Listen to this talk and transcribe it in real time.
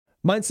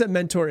Mindset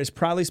Mentor is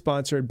proudly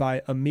sponsored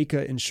by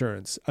Amica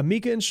Insurance.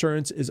 Amica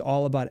Insurance is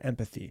all about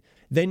empathy.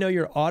 They know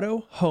your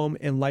auto, home,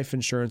 and life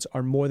insurance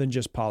are more than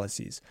just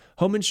policies.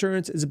 Home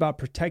insurance is about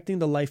protecting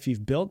the life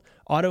you've built.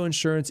 Auto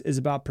insurance is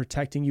about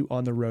protecting you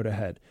on the road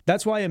ahead.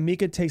 That's why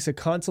Amica takes a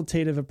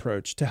consultative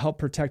approach to help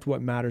protect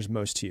what matters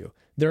most to you.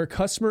 They're a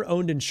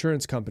customer-owned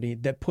insurance company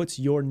that puts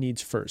your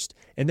needs first,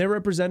 and their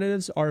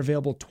representatives are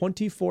available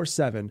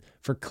 24/7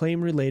 for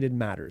claim-related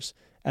matters.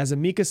 As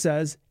Amica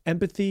says,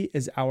 empathy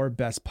is our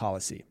best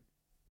policy.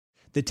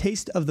 The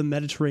Taste of the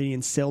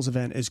Mediterranean sales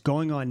event is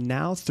going on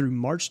now through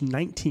March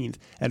 19th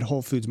at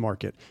Whole Foods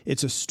Market.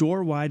 It's a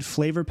store-wide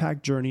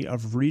flavor-packed journey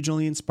of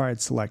regionally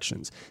inspired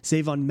selections.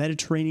 Save on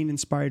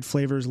Mediterranean-inspired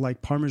flavors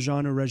like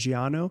Parmigiano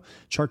Reggiano,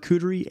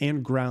 charcuterie,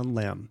 and ground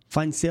lamb.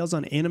 Find sales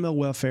on animal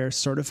welfare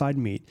certified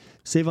meat.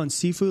 Save on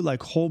seafood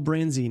like whole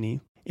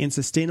branzini and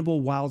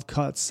sustainable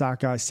wild-caught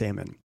sockeye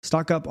salmon.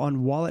 Stock up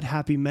on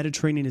wallet-happy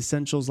Mediterranean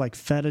essentials like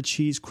feta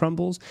cheese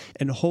crumbles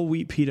and whole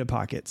wheat pita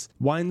pockets.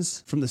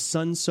 Wines from the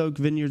sun-soaked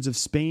vineyards of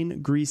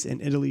Spain, Greece,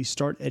 and Italy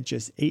start at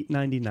just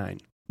 $8.99.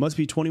 Must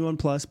be 21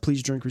 plus.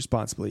 Please drink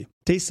responsibly.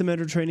 Taste the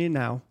Mediterranean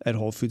now at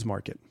Whole Foods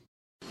Market.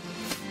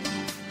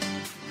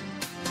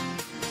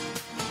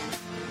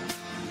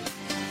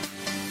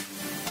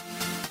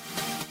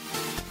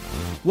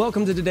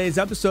 Welcome to today's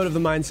episode of the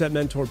Mindset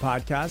Mentor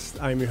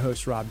Podcast. I'm your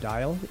host, Rob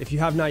Dial. If you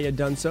have not yet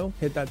done so,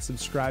 hit that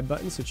subscribe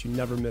button so that you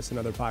never miss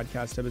another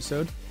podcast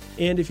episode.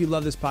 And if you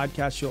love this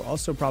podcast, you'll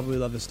also probably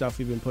love the stuff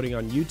we've been putting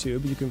on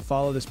YouTube. You can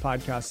follow this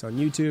podcast on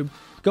YouTube.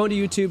 Go into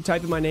YouTube,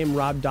 type in my name,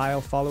 Rob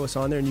Dial, follow us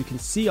on there, and you can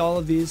see all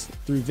of these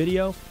through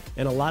video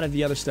and a lot of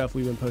the other stuff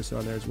we've been posting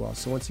on there as well.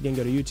 So once again,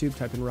 go to YouTube,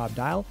 type in Rob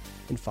Dial,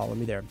 and follow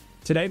me there.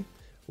 Today,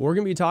 we're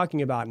going to be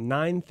talking about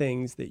 9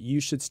 things that you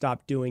should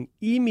stop doing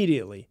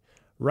immediately.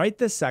 Right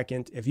this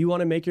second, if you want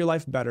to make your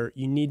life better,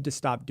 you need to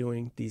stop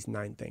doing these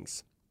 9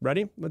 things.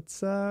 Ready? Let's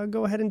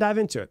go ahead and dive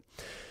into it.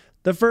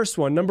 The first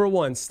one, number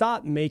 1,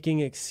 stop making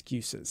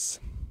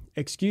excuses.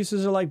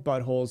 Excuses are like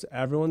buttholes.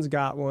 Everyone's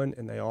got one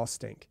and they all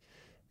stink.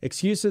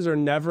 Excuses are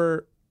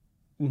never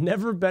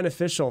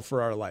beneficial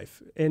for our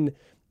life. And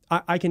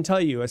I can tell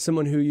you, as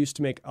someone who used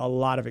to make a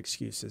lot of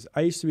excuses,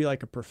 I used to be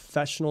like a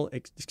professional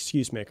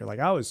excuse maker. Like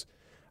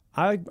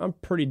I'm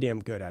pretty damn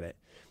good at it.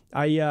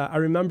 I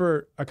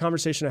remember a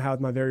conversation I had with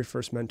my very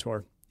first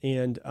mentor,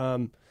 and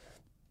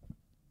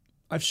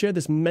I've shared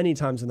this many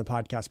times in the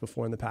podcast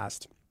before in the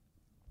past.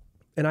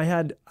 And I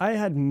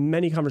had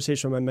many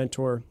conversations with my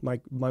mentor, my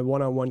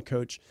one-on-one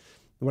coach,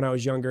 when I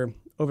was younger,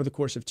 over the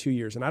course of 2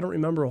 years. And I don't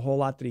remember a whole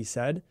lot that he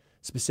said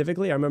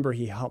specifically. I remember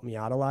he helped me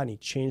out a lot, and he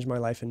changed my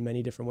life in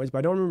many different ways. But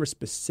I don't remember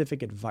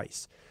specific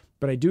advice.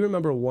 But I do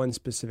remember one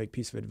specific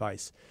piece of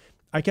advice.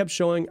 I kept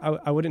showing,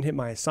 I wouldn't hit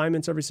my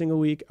assignments every single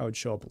week. I would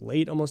show up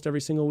late almost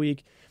every single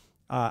week.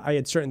 I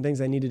had certain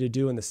things I needed to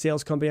do in the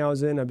sales company I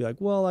was in. I'd be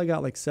like, well, I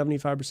got like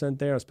 75%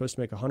 there. I was supposed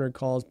to make 100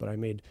 calls, but I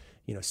made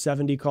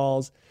 70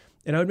 calls.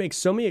 And I would make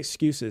so many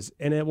excuses.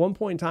 And at one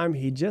point in time,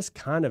 he just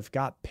kind of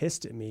got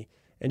pissed at me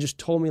and just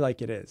told me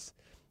like it is.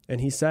 And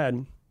he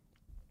said,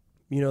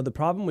 the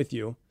problem with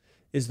you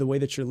is the way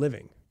that you're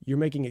living. You're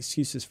making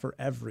excuses for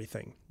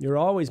everything. You're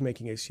always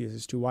making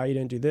excuses to why you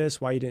didn't do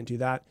this, why you didn't do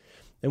that.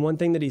 And one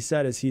thing that he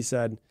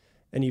said,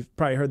 and you've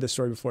probably heard this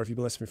story before if you've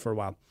been listening for a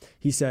while.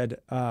 He said,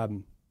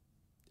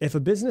 if a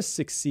business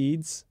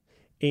succeeds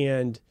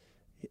and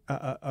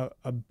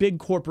a big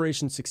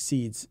corporation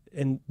succeeds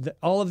and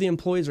all of the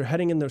employees are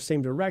heading in the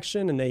same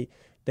direction and they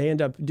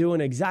end up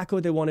doing exactly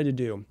what they wanted to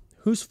do,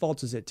 whose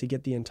fault is it to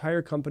get the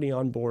entire company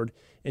on board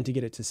and to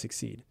get it to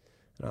succeed?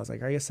 And I was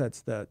like, I guess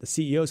that's the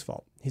CEO's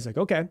fault. He's like,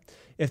 okay,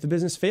 if the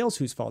business fails,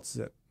 whose fault is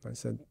it? I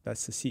said,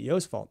 that's the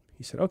CEO's fault.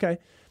 He said, okay.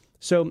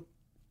 So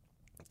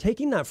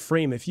taking that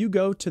frame, if you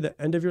go to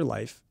the end of your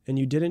life and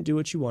you didn't do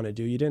what you want to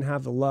do, you didn't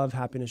have the love,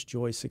 happiness,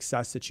 joy,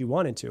 success that you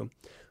wanted to,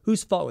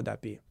 whose fault would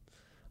that be?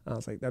 I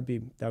was like,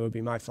 that would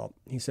be my fault.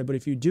 He said, but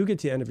if you do get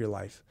to the end of your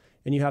life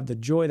and you have the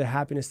joy, the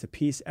happiness, the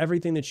peace,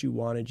 everything that you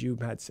wanted, you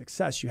had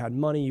success, you had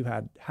money, you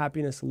had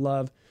happiness,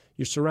 love,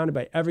 you're surrounded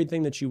by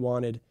everything that you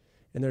wanted,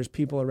 and there's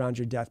people around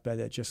your deathbed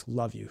that just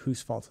love you,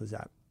 whose fault is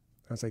that?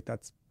 I was like,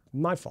 that's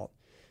my fault.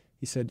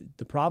 He said,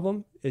 the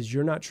problem is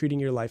you're not treating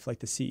your life like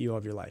the CEO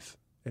of your life.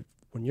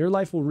 When your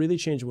life will really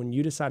change, when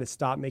you decide to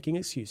stop making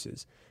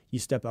excuses, you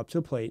step up to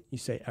the plate, you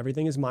say,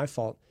 everything is my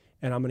fault,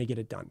 and I'm going to get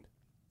it done.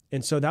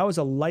 And so that was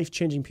a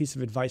life-changing piece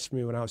of advice for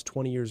me when I was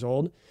 20 years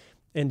old.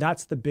 And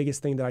that's the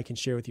biggest thing that I can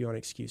share with you on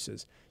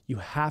excuses. You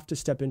have to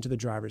step into the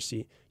driver's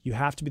seat. You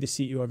have to be the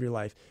CEO of your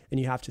life. And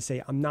you have to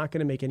say, I'm not going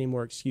to make any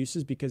more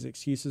excuses because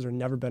excuses are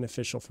never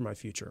beneficial for my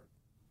future.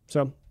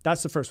 So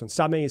that's the first one.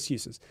 Stop making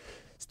excuses.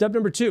 Step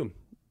number 2,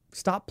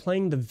 stop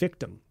playing the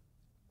victim.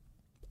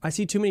 I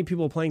see too many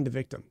people playing the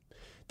victim.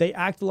 They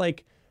act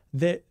like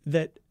that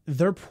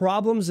their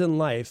problems in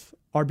life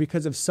are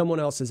because of someone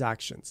else's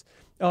actions.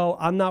 Oh,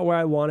 I'm not where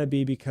I want to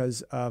be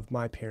because of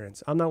my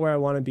parents. I'm not where I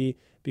want to be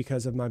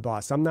because of my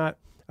boss. I don't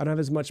have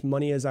as much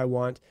money as I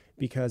want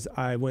because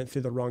I went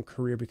through the wrong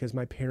career because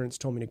my parents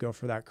told me to go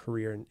for that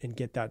career and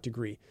get that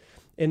degree.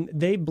 And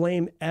they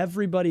blame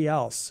everybody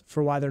else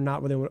for why they're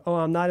not where they want. Oh,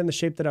 I'm not in the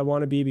shape that I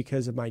want to be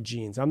because of my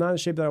genes. I'm not in the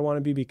shape that I want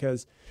to be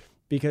because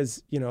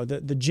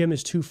the gym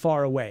is too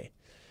far away.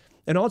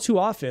 And all too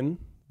often,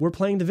 we're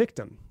playing the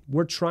victim.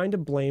 We're trying to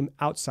blame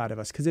outside of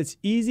us because it's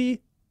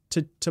easy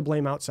to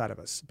blame outside of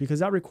us because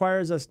that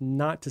requires us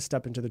not to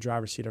step into the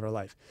driver's seat of our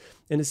life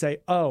and to say,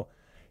 oh,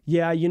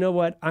 yeah, you know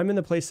what? I'm in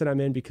the place that I'm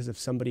in because of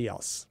somebody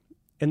else.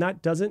 And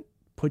that doesn't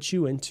put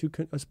you into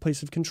a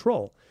place of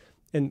control.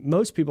 And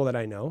most people that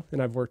I know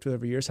and I've worked with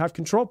over years have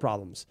control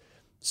problems.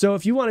 So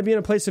if you want to be in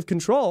a place of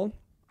control,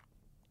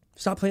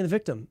 stop playing the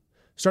victim.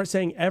 Start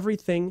saying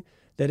everything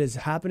that is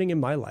happening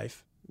in my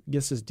life. I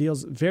guess this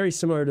deals very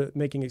similar to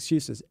making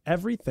excuses.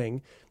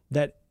 Everything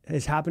that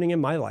is happening in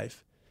my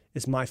life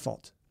is my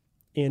fault.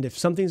 And if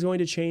something's going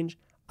to change,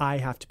 I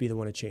have to be the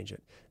one to change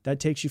it. That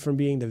takes you from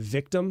being the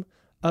victim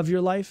of your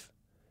life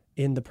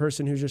and the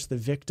person who's just the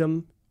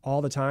victim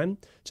all the time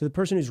to the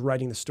person who's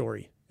writing the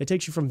story. It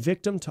takes you from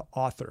victim to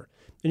author.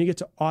 And you get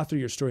to author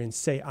your story and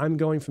say, I'm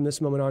going from this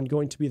moment on,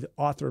 going to be the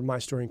author of my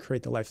story and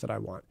create the life that I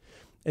want.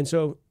 And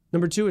so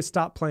number 2 is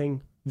stop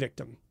playing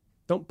victim.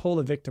 Don't pull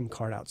the victim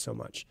card out so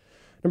much.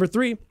 Number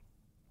 3,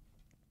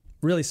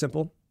 really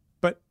simple,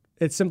 but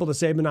it's simple to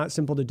say, but not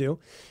simple to do,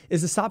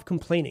 is to stop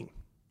complaining.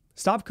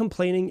 Stop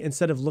complaining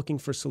instead of looking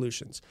for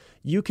solutions.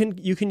 You can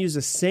use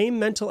the same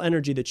mental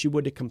energy that you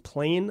would to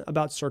complain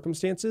about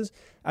circumstances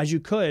as you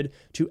could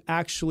to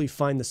actually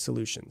find the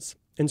solutions.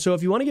 And so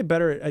if you want to get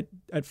better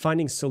at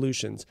finding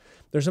solutions,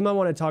 there's something I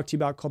want to talk to you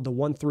about called the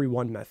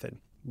 1-3-1 method.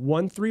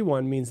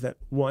 1-3-1 means that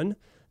 1,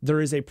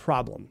 there is a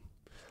problem.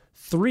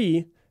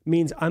 3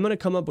 means I'm going to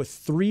come up with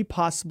 3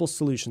 possible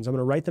solutions. I'm going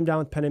to write them down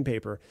with pen and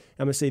paper.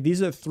 I'm going to say,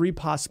 these are the 3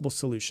 possible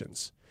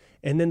solutions.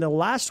 And then the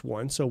last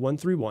one, so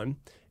 1-3-1,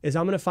 is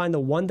I'm going to find the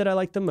one that I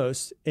like the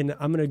most. And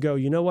I'm going to go,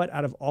 you know what,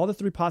 out of all the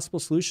 3 possible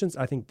solutions,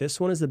 I think this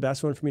one is the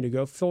best one for me to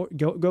go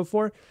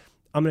for.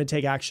 I'm going to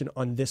take action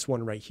on this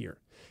one right here.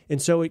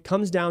 And so it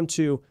comes down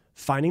to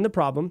finding the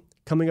problem,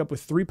 coming up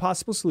with 3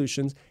 possible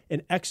solutions,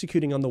 and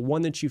executing on the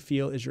one that you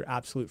feel is your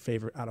absolute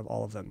favorite out of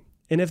all of them.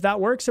 And if that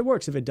works, it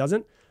works. If it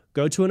doesn't,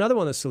 go to another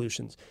one of the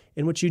solutions.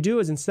 And what you do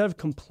is instead of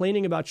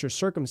complaining about your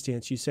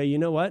circumstance, you say, you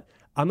know what?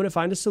 I'm going to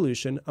find a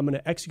solution. I'm going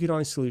to execute on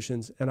these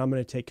solutions, and I'm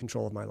going to take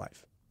control of my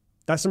life.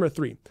 That's number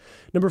 3.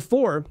 Number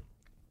 4,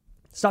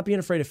 stop being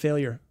afraid of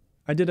failure.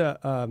 I did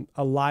a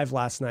live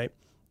last night.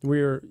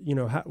 We were,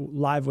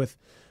 live with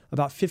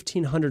about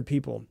 1,500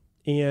 people,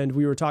 and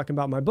we were talking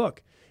about my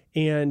book.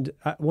 And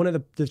one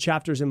of the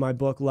chapters in my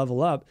book,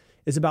 Level Up,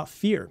 is about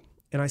fear.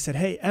 And I said,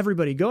 hey,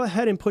 everybody, go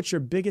ahead and put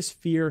your biggest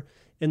fear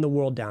in the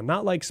world down.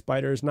 Not like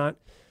spiders, not,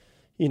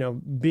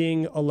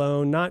 being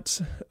alone,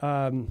 not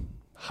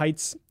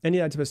heights, any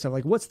of that type of stuff.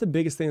 Like, what's the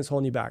biggest thing that's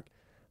holding you back?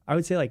 I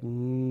would say like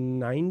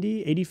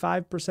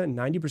 85%,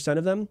 90%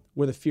 of them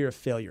were the fear of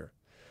failure.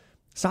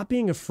 Stop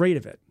being afraid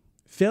of it.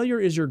 Failure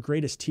is your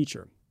greatest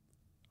teacher.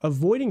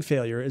 Avoiding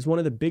failure is one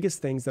of the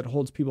biggest things that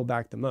holds people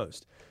back the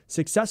most.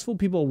 Successful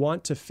people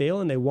want to fail,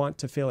 and they want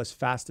to fail as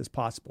fast as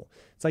possible.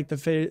 It's like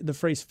the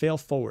phrase fail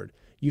forward.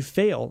 You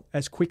fail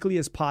as quickly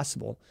as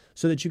possible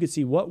so that you can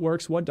see what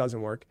works, what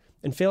doesn't work,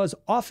 and fail as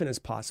often as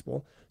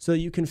possible so that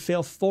you can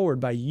fail forward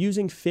by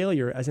using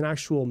failure as an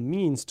actual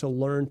means to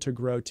learn, to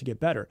grow, to get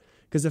better.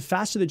 Because the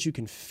faster that you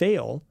can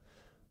fail,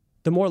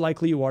 the more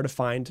likely you are to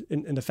find,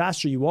 and the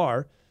faster you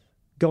are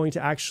going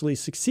to actually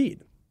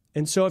succeed.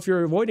 And so if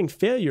you're avoiding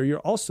failure, you're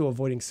also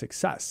avoiding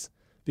success,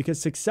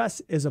 because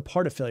success is a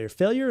part of failure.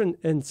 Failure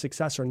and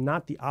success are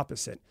not the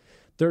opposite.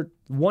 They're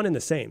one and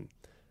the same.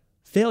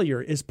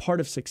 Failure is part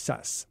of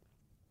success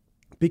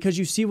because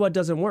you see what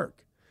doesn't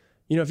work.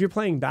 If you're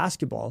playing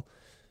basketball,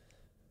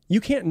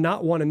 you can't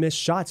not want to miss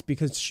shots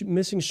because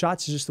missing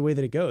shots is just the way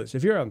that it goes.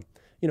 If you're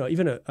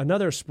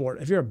another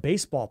sport, if you're a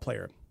baseball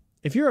player,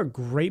 if you're a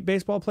great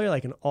baseball player,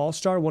 like an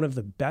all-star, one of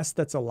the best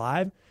that's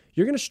alive,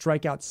 you're going to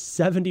strike out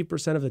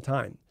 70% of the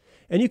time.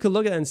 And you could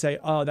look at that and say,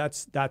 oh,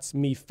 that's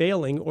me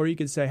failing. Or you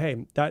could say,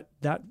 hey, that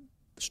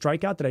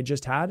strikeout that I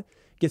just had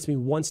gets me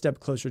one step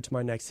closer to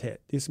my next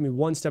hit. Gets me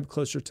one step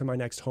closer to my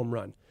next home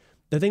run.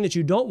 The thing that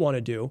you don't want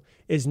to do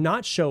is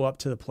not show up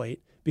to the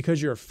plate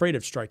because you're afraid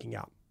of striking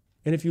out.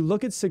 And if you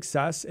look at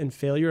success and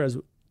failure as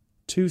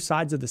 2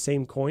 sides of the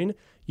same coin,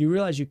 you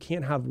realize you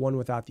can't have one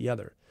without the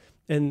other.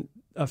 And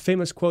a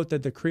famous quote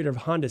that the creator of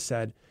Honda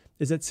said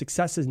is that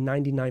success is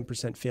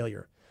 99%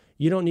 failure.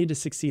 You don't need to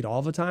succeed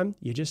all the time.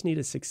 You just need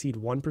to succeed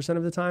 1%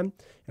 of the time.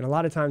 And a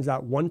lot of times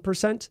that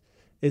 1%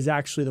 is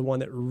actually the one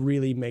that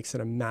really makes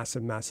it a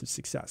massive, massive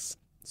success.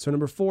 So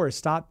number 4 is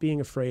stop being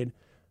afraid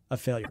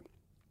of failure.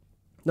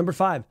 Number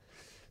 5,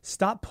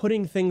 stop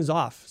putting things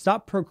off.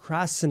 Stop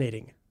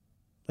procrastinating.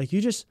 Like,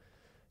 you just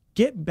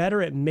get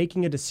better at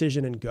making a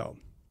decision and go.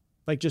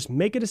 Like, just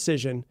make a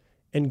decision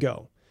and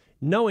go,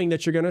 knowing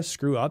that you're going to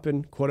screw up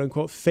and quote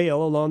unquote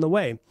fail along the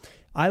way.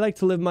 I like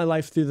to live my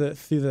life through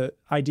the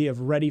idea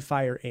of ready,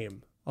 fire,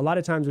 aim. A lot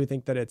of times we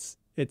think that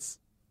it's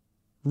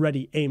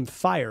ready, aim,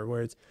 fire,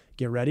 where it's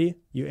get ready,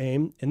 you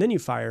aim, and then you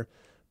fire.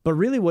 But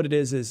really what it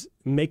is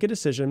make a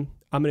decision,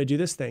 I'm going to do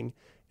this thing,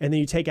 and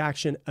then you take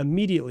action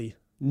immediately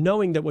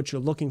knowing that what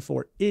you're looking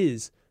for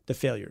is the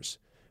failures.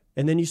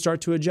 And then you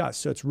start to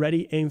adjust. So it's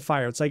ready, aim,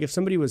 fire. It's like if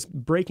somebody was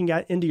breaking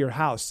into your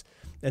house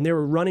and they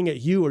were running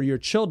at you or your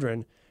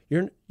children,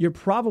 you're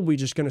probably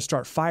just going to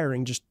start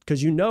firing just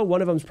because you know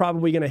one of them's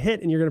probably going to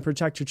hit and you're going to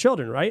protect your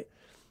children, right?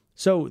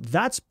 So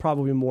that's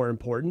probably more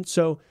important.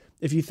 So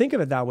if you think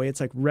of it that way, it's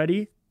like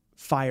ready,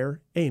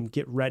 fire, aim.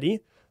 Get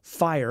ready,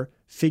 fire,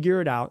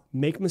 figure it out,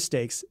 make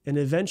mistakes, and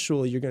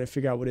eventually you're going to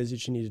figure out what it is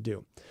that you need to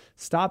do.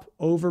 Stop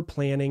over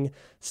planning.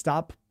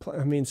 So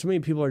many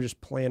people are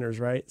just planners,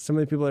 right? Some of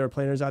the people that are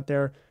planners out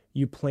there,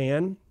 you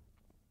plan,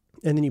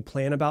 and then you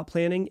plan about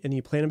planning, and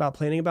you plan about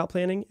planning about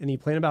planning, and you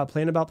plan about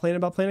planning about planning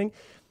about planning.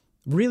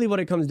 Really what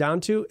it comes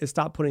down to is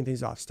stop putting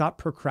things off. Stop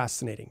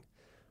procrastinating.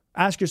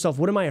 Ask yourself,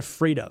 what am I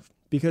afraid of?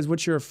 Because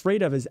what you're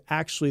afraid of is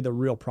actually the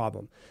real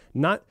problem.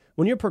 Not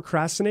when you're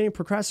procrastinating,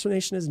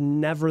 procrastination is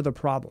never the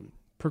problem.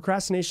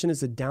 Procrastination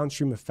is a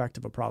downstream effect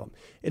of a problem.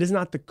 It is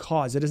not the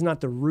cause. It is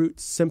not the root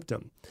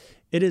symptom.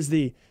 It is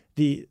the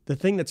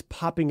thing that's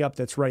popping up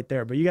that's right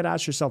there. But you got to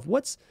ask yourself,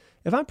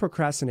 if I'm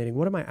procrastinating,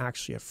 what am I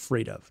actually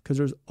afraid of? Because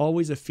there's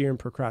always a fear in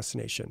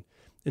procrastination.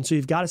 And so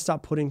you've got to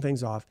stop putting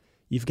things off.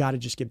 You've got to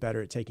just get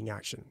better at taking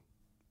action.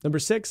 Number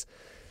 6,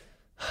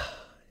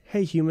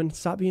 hey human,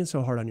 stop being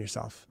so hard on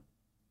yourself.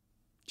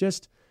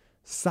 Just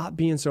stop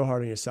being so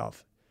hard on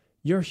yourself.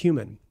 You're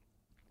human.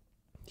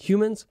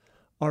 Humans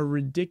are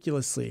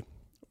ridiculously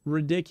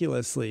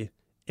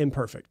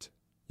imperfect.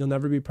 You'll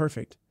never be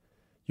perfect.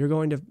 You're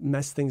going to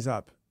mess things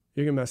up.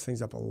 You're going to mess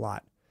things up a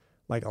lot,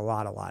 like a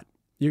lot.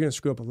 You're going to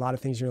screw up a lot of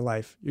things in your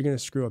life. You're going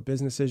to screw up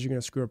businesses. You're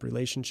going to screw up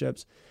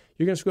relationships.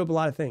 You're going to screw up a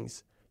lot of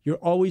things. You're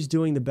always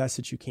doing the best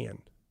that you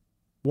can.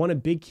 Want a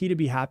big key to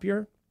be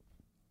happier?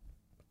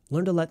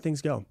 Learn to let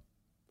things go.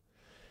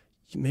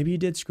 Maybe you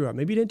did screw up.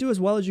 Maybe you didn't do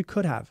as well as you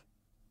could have.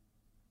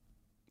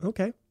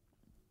 Okay.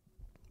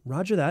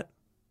 Roger that.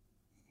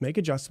 Make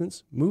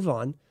adjustments, move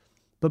on,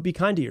 but be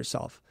kind to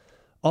yourself.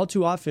 All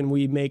too often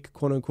we make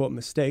quote unquote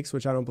mistakes,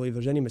 which I don't believe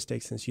there's any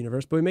mistakes in this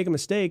universe, but we make a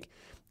mistake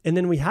and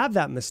then we have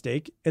that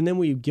mistake and then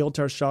we guilt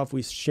ourselves,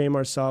 we shame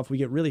ourselves, we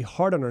get really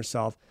hard on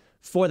ourselves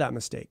for that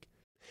mistake.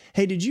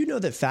 Hey, did you know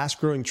that Fast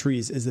Growing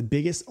Trees is the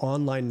biggest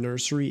online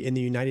nursery in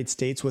the United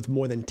States with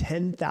more than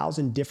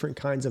 10,000 different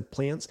kinds of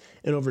plants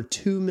and over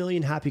 2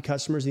 million happy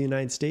customers in the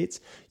United States?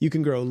 You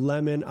can grow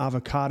lemon,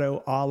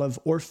 avocado, olive,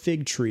 or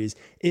fig trees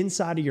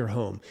inside of your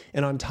home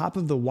and on top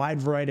of the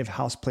wide variety of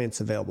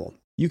houseplants available.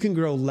 You can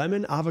grow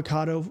lemon,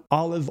 avocado,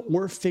 olive,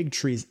 or fig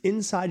trees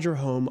inside your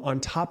home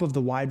on top of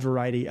the wide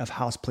variety of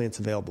houseplants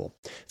available.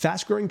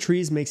 Fast Growing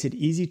Trees makes it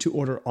easy to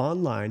order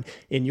online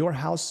in your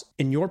house,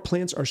 and your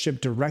plants are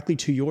shipped directly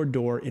to your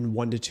door in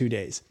 1 to 2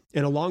 days.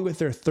 And along with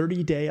their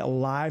 30-day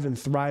Alive and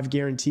Thrive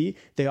guarantee,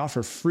 they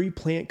offer free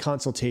plant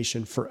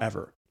consultation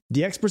forever.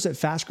 The experts at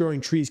Fast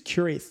Growing Trees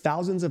curate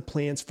thousands of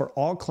plants for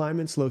all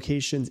climates,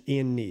 locations,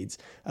 and needs.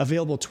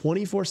 Available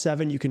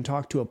 24/7, you can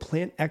talk to a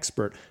plant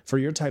expert for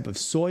your type of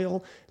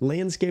soil,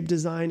 landscape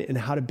design, and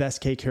how to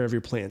best take care of your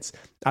plants.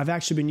 I've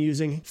actually been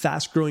using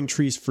Fast Growing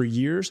Trees for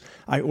years.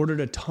 I ordered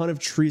a ton of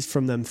trees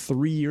from them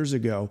 3 years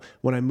ago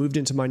when I moved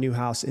into my new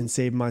house and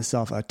saved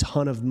myself a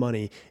ton of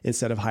money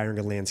instead of hiring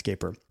a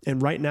landscaper.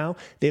 And right now,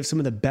 they have some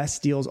of the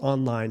best deals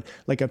online,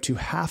 like up to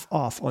half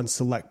off on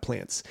select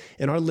plants.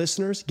 And our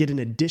listeners get an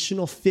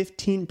additional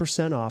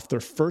 15% off their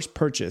first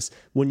purchase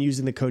when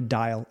using the code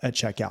DIAL at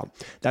checkout.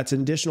 That's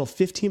an additional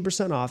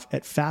 15% off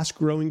at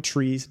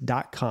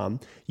fastgrowingtrees.com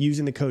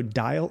using the code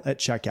DIAL at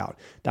checkout.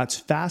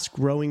 That's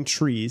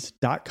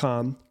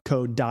fastgrowingtrees.com,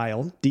 code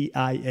DIAL,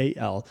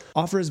 D-I-A-L.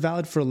 Offer is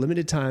valid for a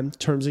limited time.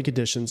 Terms and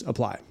conditions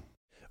apply.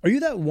 Are you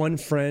that one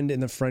friend in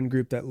the friend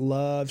group that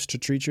loves to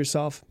treat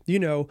yourself? You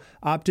know,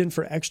 opt in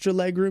for extra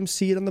legroom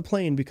seat on the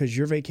plane because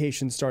your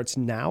vacation starts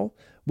now?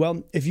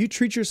 Well, if you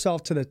treat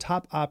yourself to the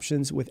top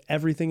options with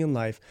everything in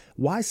life,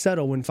 why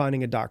settle when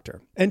finding a doctor?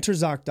 Enter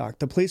ZocDoc,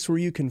 the place where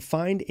you can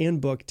find and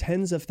book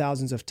tens of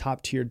thousands of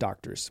top-tier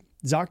doctors.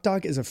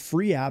 ZocDoc is a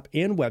free app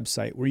and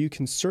website where you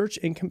can search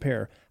and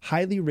compare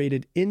highly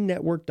rated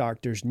in-network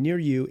doctors near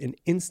you and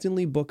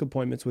instantly book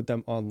appointments with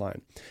them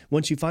online.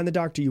 Once you find the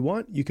doctor you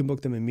want, you can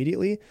book them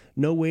immediately,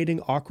 no waiting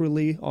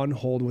awkwardly on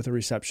hold with a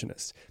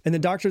receptionist. And the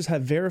doctors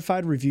have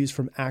verified reviews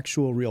from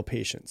actual real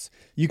patients.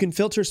 You can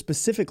filter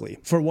specifically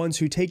for ones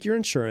who take your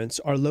insurance,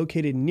 are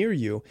located near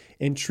you,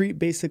 and treat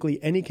basically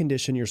any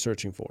condition you're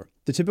searching for.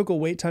 The typical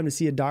wait time to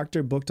see a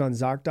doctor booked on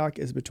ZocDoc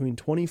is between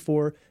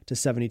 24 to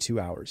 72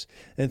 hours.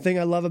 And the thing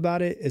I love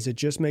about it is it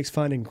just makes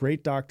finding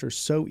great doctors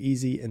so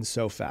easy and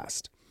so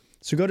fast.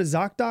 So go to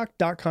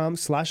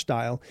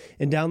ZocDoc.com/dial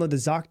and download the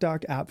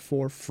ZocDoc app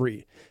for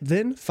free.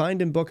 Then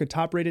find and book a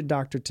top-rated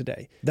doctor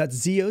today. That's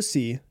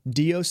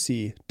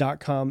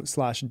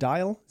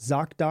ZocDoc.com/dial,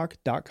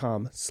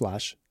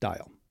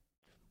 ZocDoc.com/dial.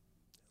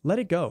 Let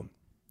it go.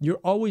 You're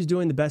always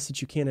doing the best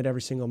that you can at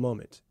every single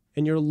moment,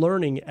 and you're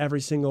learning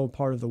every single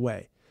part of the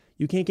way.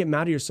 You can't get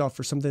mad at yourself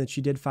for something that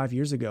you did 5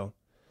 years ago.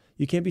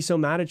 You can't be so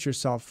mad at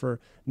yourself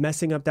for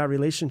messing up that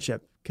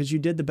relationship because you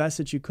did the best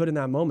that you could in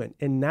that moment.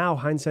 And now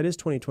hindsight is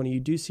 20/20. You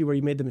do see where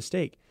you made the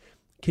mistake.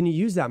 Can you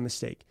use that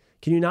mistake?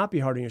 Can you not be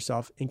hard on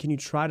yourself? And can you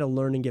try to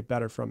learn and get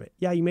better from it?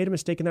 Yeah, you made a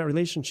mistake in that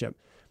relationship.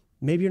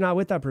 Maybe you're not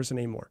with that person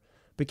anymore.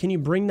 But can you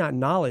bring that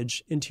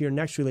knowledge into your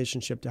next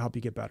relationship to help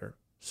you get better?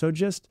 So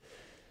just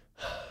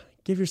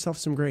give yourself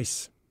some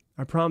grace.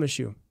 I promise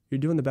you, you're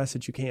doing the best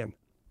that you can.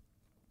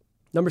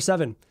 Number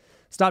 7,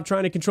 stop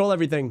trying to control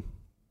everything.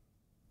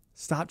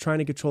 Stop trying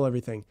to control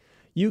everything.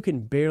 You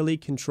can barely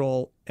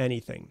control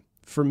anything.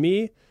 For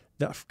me,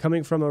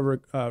 coming from a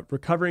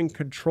recovering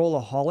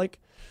controlaholic,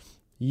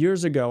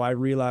 years ago, I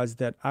realized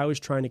that I was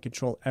trying to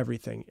control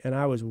everything, and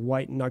I was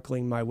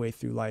white-knuckling my way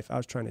through life. I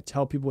was trying to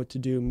tell people what to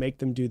do, make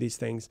them do these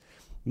things,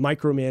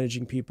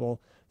 micromanaging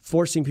people,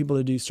 forcing people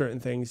to do certain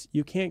things.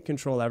 You can't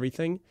control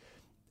everything.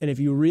 And if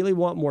you really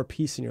want more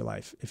peace in your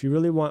life, if you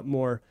really want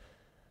more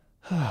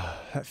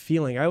that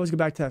feeling, I always go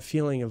back to that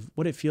feeling of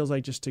what it feels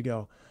like just to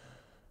go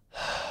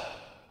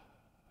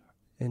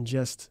and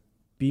just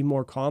be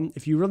more calm.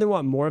 If you really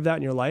want more of that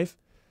in your life,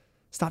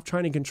 stop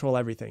trying to control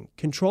everything.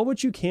 Control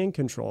what you can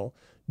control.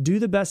 Do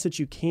the best that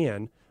you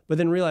can, but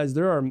then realize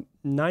there are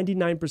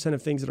 99%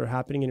 of things that are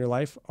happening in your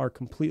life are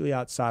completely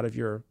outside of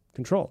your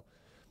control.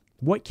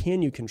 What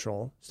can you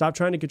control? Stop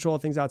trying to control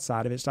things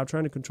outside of it. Stop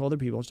trying to control other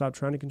people. Stop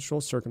trying to control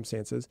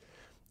circumstances,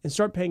 and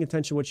start paying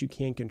attention to what you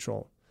can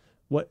control.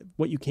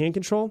 What you can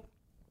control,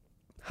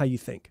 how you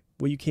think.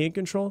 What you can't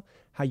control,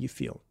 how you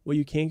feel. What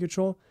you can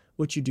control,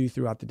 what you do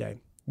throughout the day.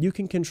 You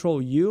can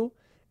control you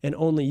and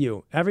only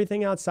you.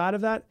 Everything outside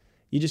of that,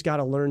 you just got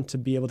to learn to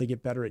be able to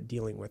get better at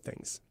dealing with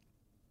things.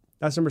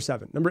 That's number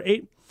 7. Number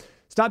 8,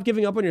 stop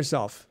giving up on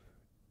yourself.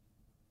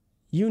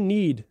 You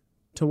need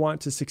to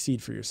want to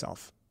succeed for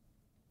yourself.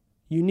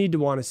 You need to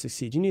want to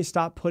succeed. You need to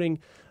stop putting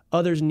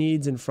others'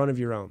 needs in front of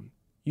your own.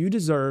 You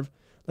deserve,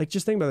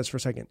 just think about this for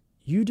a second.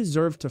 You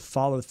deserve to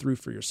follow through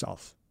for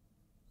yourself.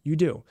 You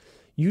do.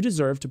 You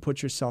deserve to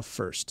put yourself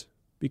first,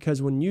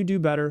 because when you do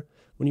better,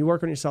 when you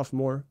work on yourself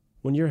more,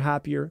 when you're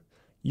happier,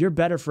 you're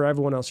better for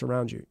everyone else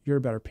around you. You're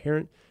a better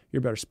parent. You're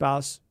a better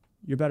spouse.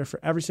 You're better for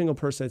every single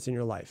person that's in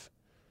your life.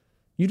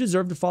 You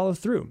deserve to follow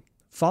through.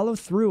 Follow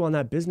through on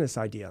that business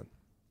idea.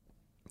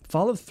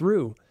 Follow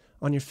through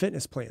on your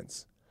fitness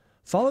plans.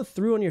 Follow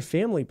through on your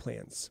family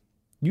plans.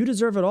 You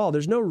deserve it all.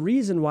 There's no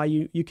reason why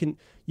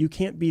you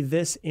can't be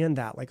this and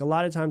that. Like a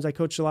lot of times I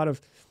coach a lot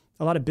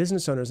of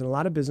business owners, and a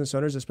lot of business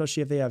owners,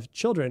 especially if they have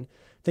children,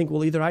 think,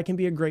 well, either I can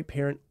be a great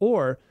parent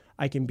or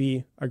I can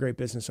be a great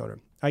business owner.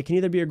 I can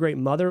either be a great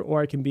mother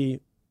or I can be,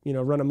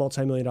 run a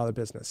multi-million-dollar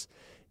business.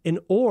 And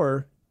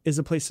or is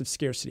a place of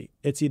scarcity.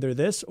 It's either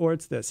this or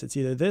it's this. It's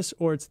either this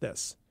or it's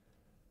this.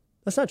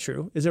 That's not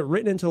true. Is it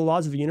written into the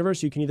laws of the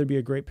universe? You can either be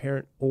a great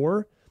parent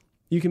or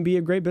you can be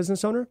a great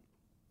business owner?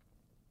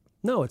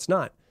 No, it's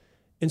not.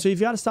 And so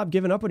you've got to stop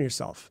giving up on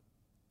yourself.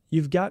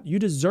 You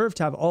deserve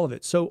to have all of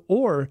it. So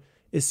or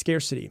is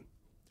scarcity.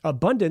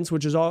 Abundance,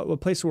 which is a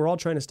place we're all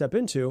trying to step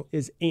into,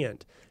 is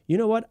and. You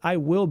know what? I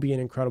will be an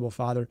incredible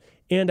father,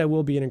 and I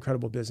will be an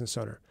incredible business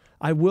owner.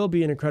 I will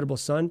be an incredible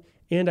son,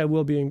 and I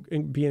will be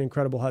an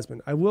incredible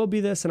husband. I will be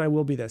this, and I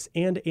will be this,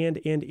 and.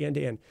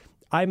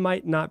 I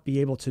might not be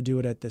able to do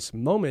it at this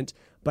moment,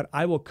 but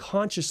I will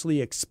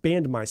consciously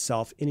expand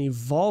myself and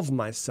evolve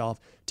myself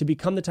to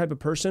become the type of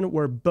person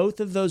where both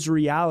of those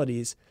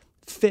realities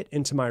fit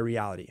into my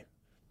reality.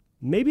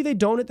 Maybe they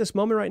don't at this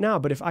moment right now,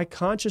 but if I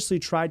consciously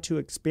try to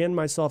expand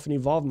myself and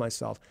evolve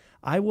myself,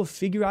 I will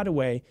figure out a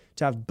way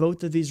to have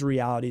both of these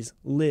realities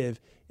live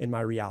in my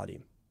reality.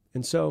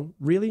 And so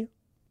really,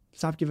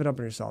 stop giving up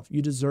on yourself.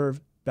 You deserve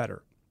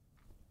better.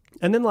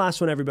 And then the last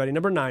one, everybody,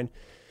 number 9,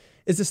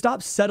 is to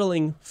stop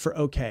settling for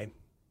okay.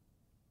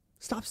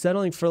 Stop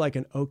settling for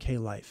an okay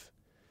life.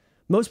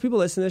 Most people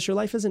listen to this, your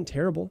life isn't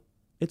terrible.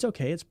 It's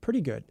okay. It's pretty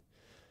good.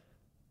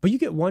 But you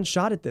get one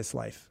shot at this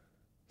life.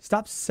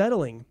 Stop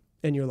settling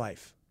in your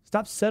life.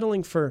 Stop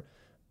settling for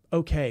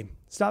okay.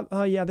 Stop,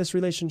 oh yeah, this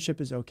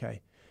relationship is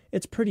okay.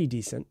 It's pretty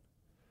decent.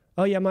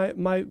 Oh yeah,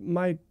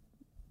 my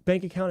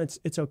bank account,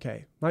 it's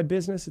okay. My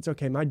business, it's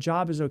okay. My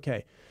job is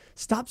okay.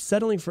 Stop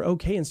settling for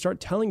okay and start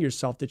telling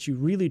yourself that you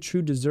really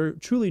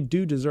truly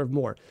do deserve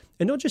more.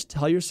 And don't just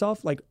tell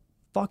yourself,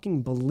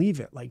 fucking believe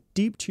it,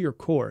 deep to your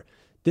core.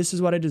 This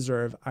is what I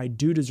deserve. I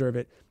do deserve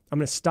it. I'm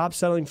going to stop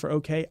settling for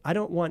okay. I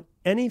don't want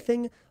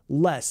anything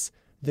less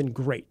than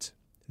great.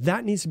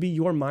 That needs to be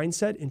your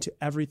mindset into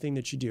everything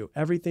that you do.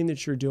 Everything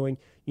that you're doing,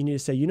 you need to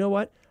say, you know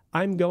what?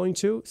 I'm going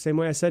to, same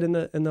way I said in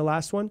the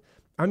last one,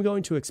 I'm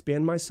going to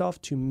expand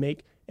myself to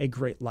make a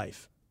great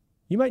life.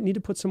 You might need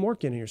to put some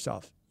work in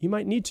yourself. You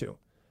might need to,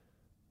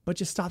 but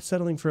just stop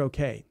settling for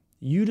okay.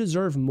 You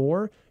deserve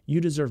more.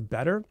 You deserve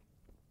better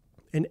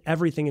in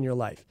everything in your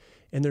life.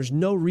 And there's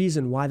no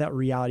reason why that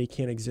reality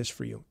can't exist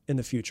for you in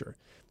the future.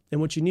 And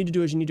what you need to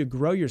do is you need to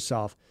grow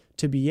yourself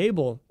to be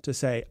able to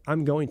say,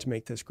 I'm going to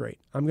make this great.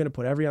 I'm going to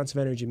put every ounce of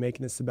energy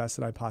making this the best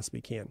that I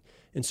possibly can.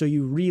 And so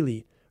you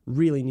really,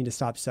 really need to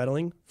stop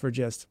settling for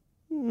just,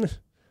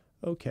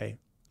 okay.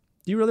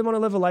 Do you really want to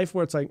live a life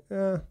where it's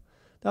that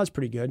was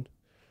pretty good?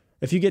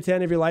 If you get to the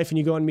end of your life and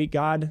you go and meet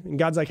God and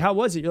God's like, how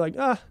was it? You're like,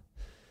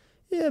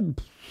 yeah,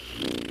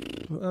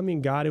 I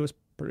mean, God, it was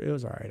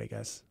all right, I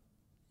guess.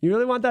 You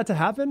really want that to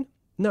happen?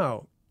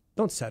 No,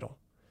 don't settle.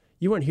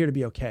 You weren't here to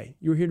be okay.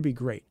 You were here to be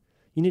great.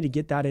 You need to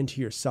get that into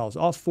your cells.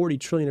 All 40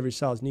 trillion of your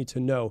cells need to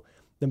know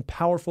the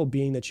powerful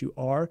being that you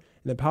are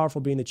and the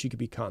powerful being that you could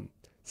become.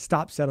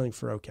 Stop settling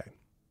for okay.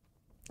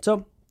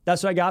 So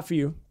that's what I got for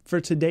you for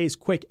today's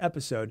quick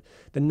episode,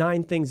 the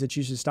 9 things that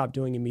you should stop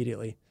doing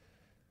immediately.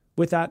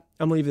 With that,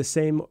 I'm going to leave the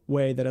same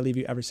way that I leave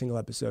you every single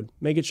episode.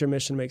 Make it your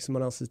mission to make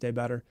someone else's day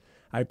better.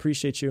 I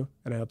appreciate you,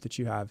 and I hope that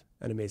you have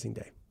an amazing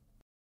day.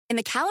 In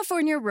the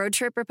California Road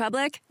Trip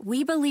Republic,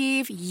 we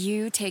believe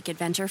you take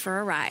adventure for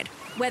a ride.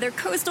 Whether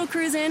coastal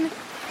cruising,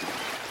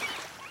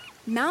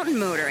 mountain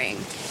motoring,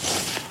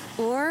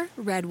 or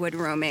redwood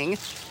roaming,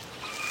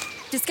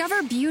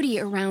 discover beauty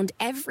around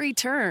every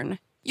turn.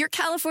 Your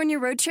California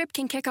road trip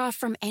can kick off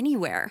from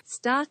anywhere.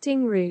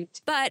 Starting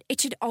route. But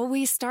it should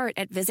always start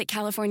at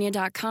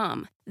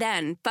visitcalifornia.com.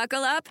 Then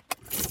buckle up,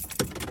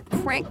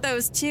 crank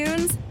those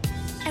tunes,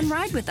 and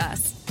ride with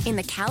us in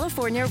the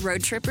California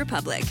Road Trip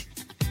Republic.